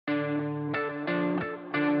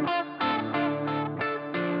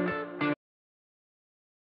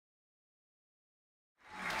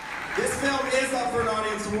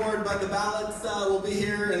Award, but the ballots will be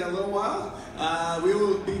here in a little while. We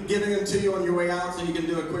will be giving them to you on your way out, so you can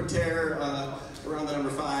do a quick tear around the number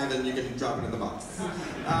 5, and you can drop it in the box.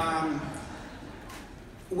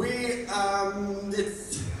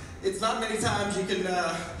 It's not many times you can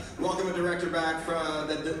welcome a director back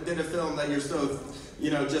that did a film that you're so,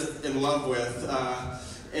 just in love with.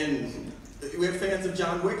 And we have fans of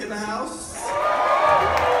John Wick in the house.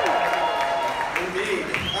 Indeed.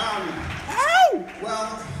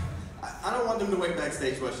 Well, I don't want them to wait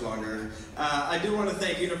backstage much longer. I do want to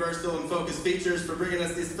thank Universal and Focus Features for bringing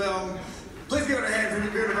us this film. Please give it a hand for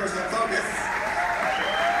Universal and Focus.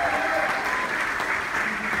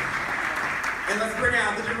 And let's bring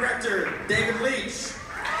out the director, David Leitch.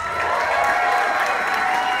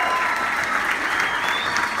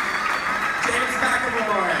 James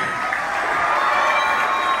McAvoy.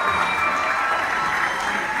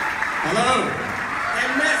 Hello.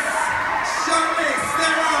 And Miss Charlize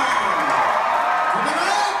Theron. Coming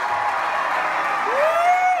up.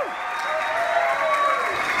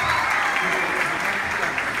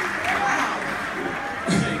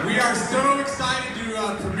 We are so excited to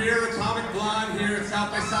premiere Atomic Blonde here at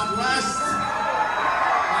South by Southwest.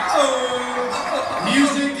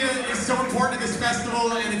 Music is so important to this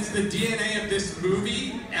festival, and it's the DNA of this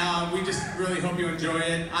movie. We just really hope you enjoy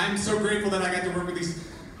it. I'm so grateful that I got to work with these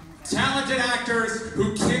talented actors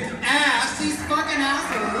who kick ass. These fucking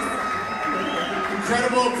assholes.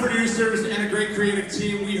 Incredible producers and a great creative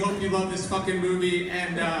team. We hope you love this fucking movie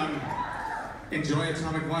and enjoy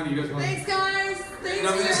Atomic Blonde. You guys want? Thanks, guys. Thank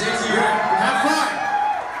Nothing you. to say to you. Have fun.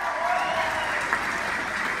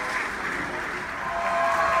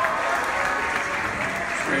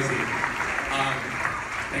 It's crazy.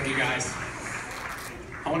 Thank you, guys.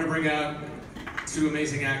 I want to bring out 2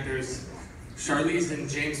 amazing actors. Charlize and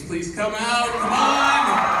James, please come out. Come on.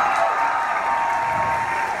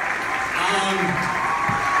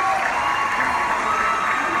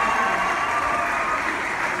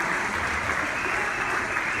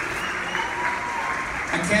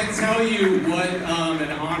 I can't tell you what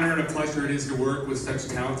an honor and a pleasure it is to work with such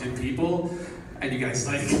talented people, and you guys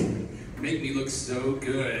make me look so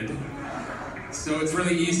good. So it's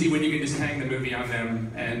really easy when you can just hang the movie on them,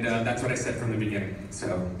 and that's what I said from the beginning.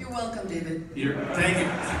 So You're welcome, David. Thank you.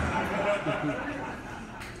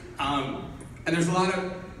 And there's a lot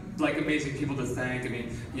of amazing people to thank. I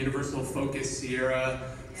mean, Universal, Focus, Sierra,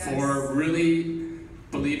 for really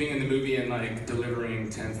believing in the movie and delivering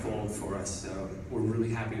tenfold for us. So we're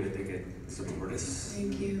really happy that they could support us.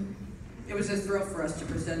 Thank you. It was a thrill for us to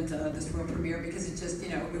present this world premiere because it just,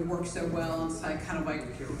 it worked so well. It's kind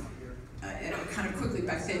of quickly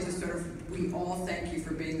backstage, we all thank you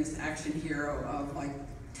for being this action hero of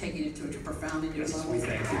taking it to a profound new Yes, level. we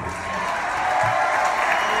thank you.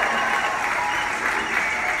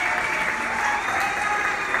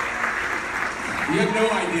 You have no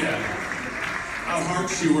idea how hard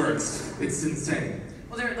she works. It's insane.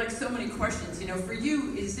 Well, there are so many questions. For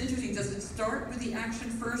you, it's interesting. Does it start with the action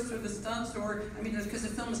first, or the stunts, or because the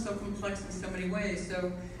film is so complex in so many ways?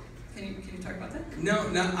 So, can you talk about that? No.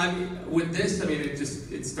 With this,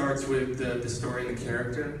 it starts with the story and the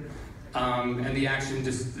character, and the action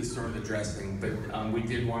just is sort of the dressing. But we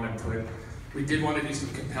did want to do some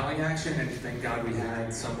compelling action, and thank God we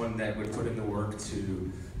had someone that would put in the work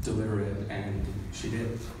to deliver it, and she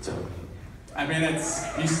did. So,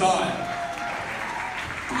 you saw it.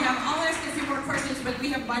 Yeah, I'll ask a few more questions, but we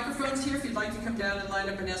have microphones here. If you'd like to come down and line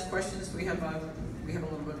up and ask questions, we have a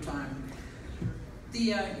little bit of time.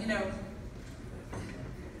 It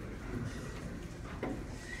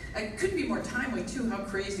couldn't be more timely too. How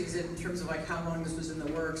crazy is it in terms of how long this was in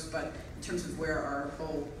the works, but in terms of where our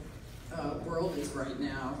whole world is right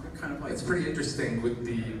now? We're kind of It's pretty interesting with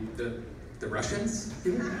the Russians.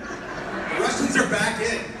 The Russians are back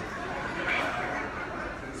in.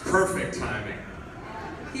 Perfect timing.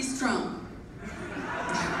 He's Trump.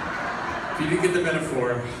 If you didn't get the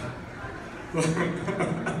metaphor.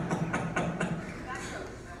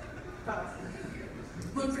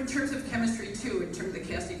 Well, in terms of chemistry too, in terms of the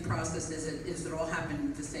casting process, is it all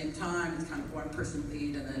happen at the same time? It's kind of one person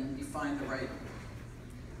lead, and then you find the right.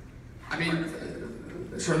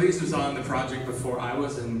 Charlize was on the project before I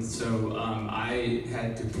was, and so I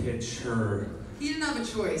had to pitch her. He didn't have a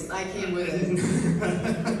choice. I came with it. I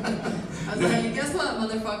was like, guess what,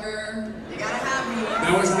 motherfucker? You gotta have me.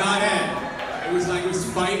 That was not it. It was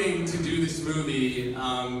fighting to do this movie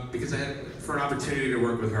because I had for an opportunity to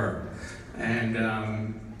work with her, and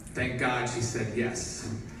thank God she said yes.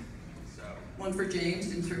 So. One for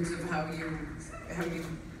James in terms of how you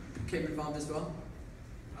became involved as well.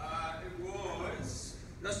 It was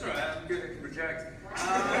That's alright, I'm good, I can project.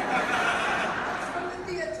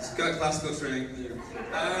 It's got classical training.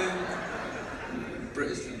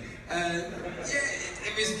 British training. Yeah,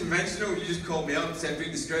 it was conventional. You just called me up, said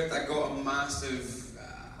read the script. I got a massive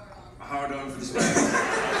hard on for the script.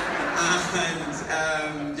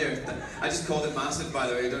 And yeah, I just called it massive, by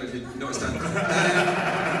the way. I don't know if you noticed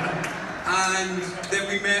that. And then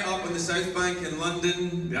we met up on the South Bank in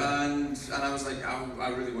London, Yeah. and I was like, I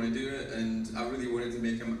really want to do it, and I really wanted to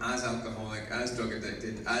make him as alcoholic, as drug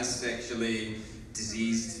addicted, as sexually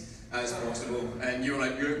diseased as possible. And you were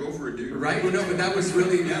like, you're gonna go for it, dude. Right? Well, no, but that was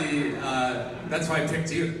really the, that's why I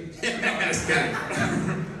picked you. No, I'm just kidding.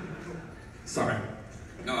 Sorry.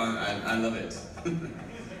 No, I love it.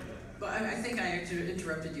 But I think I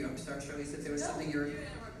interrupted you. I'm sorry, Charlize, if there was something you're...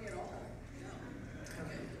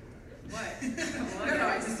 What? No,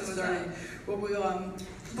 I just was starting. Well, we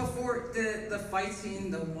before the fight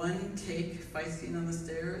scene, the one take fight scene on the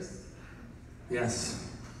stairs. Yes.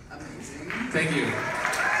 Amazing. Thank you.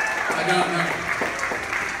 I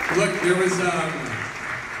know. Look,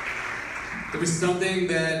 there was something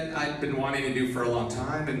that I'd been wanting to do for a long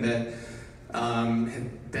time, and that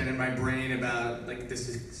had been in my brain about like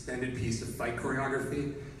this extended piece of fight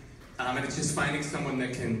choreography, and it's just finding someone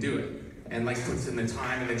that can do it. And like puts in the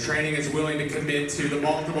time and the training, is willing to commit to the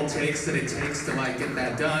multiple takes that it takes to like get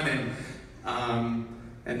that done,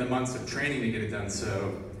 and the months of training to get it done.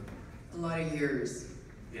 So A lot of years.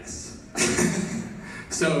 yes.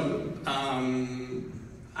 So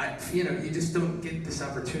you just don't get this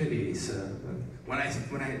opportunity. So when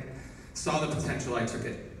I saw the potential, I took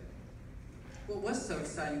it. What was so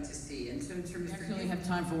exciting to see in terms of... We actually have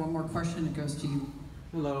time for one more question. It goes to you.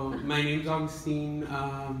 Hello, my name's Augustine.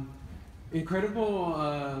 Incredible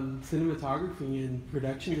cinematography and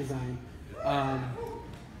production design.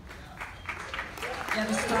 Yeah,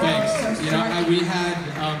 the style Thanks. is so You know, striking. we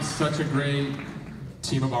had such a great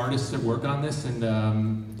team of artists that work on this,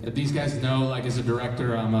 and these guys know, like as a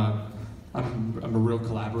director, I'm a real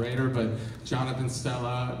collaborator. But Jonathan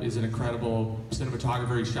Stella is an incredible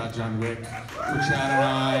cinematographer. He shot John Wick for Chad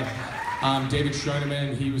and I. David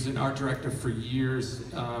Schoenemann, he was an art director for years,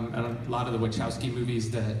 and a lot of the Wachowski movies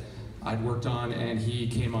that I'd worked on, and he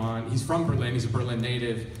came on. He's from Berlin. He's a Berlin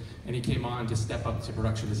native. And he came on to step up to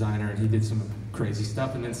production designer, and he did some crazy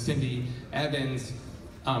stuff. And then Cindy Evans,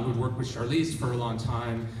 who'd worked with Charlize for a long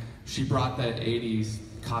time, she brought that 80s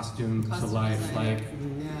costume to life, design. like,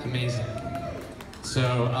 amazing.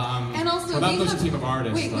 So, And also, without we those have, team of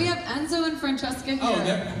artists. wait, we like, have Enzo and Francesca here, Oh,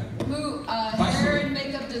 they're- who Bye. hair and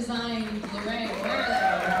makeup design Lorraine. Where are they?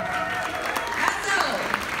 Enzo,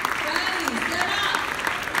 friends, get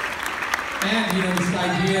up! and, you know, this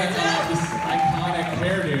idea of this iconic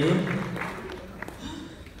hairdo.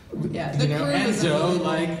 Yeah, You the know, crew is Enzo, unbelievable.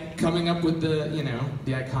 like, coming up with the, you know,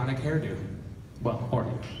 the iconic hairdo. Well, or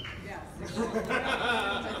you.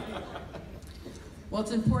 Well,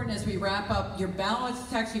 it's important as we wrap up. Your ballots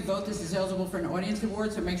to actually vote this is eligible for an audience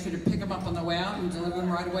award, so make sure to pick them up on the way out and deliver them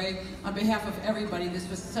right away. On behalf of everybody, this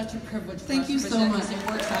was such a privilege for Thank us you to so present much. these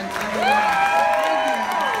awards.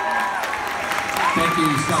 Thank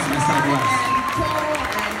you, South by Southwest. And total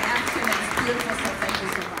and action, it's beautiful, so thank you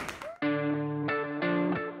so much.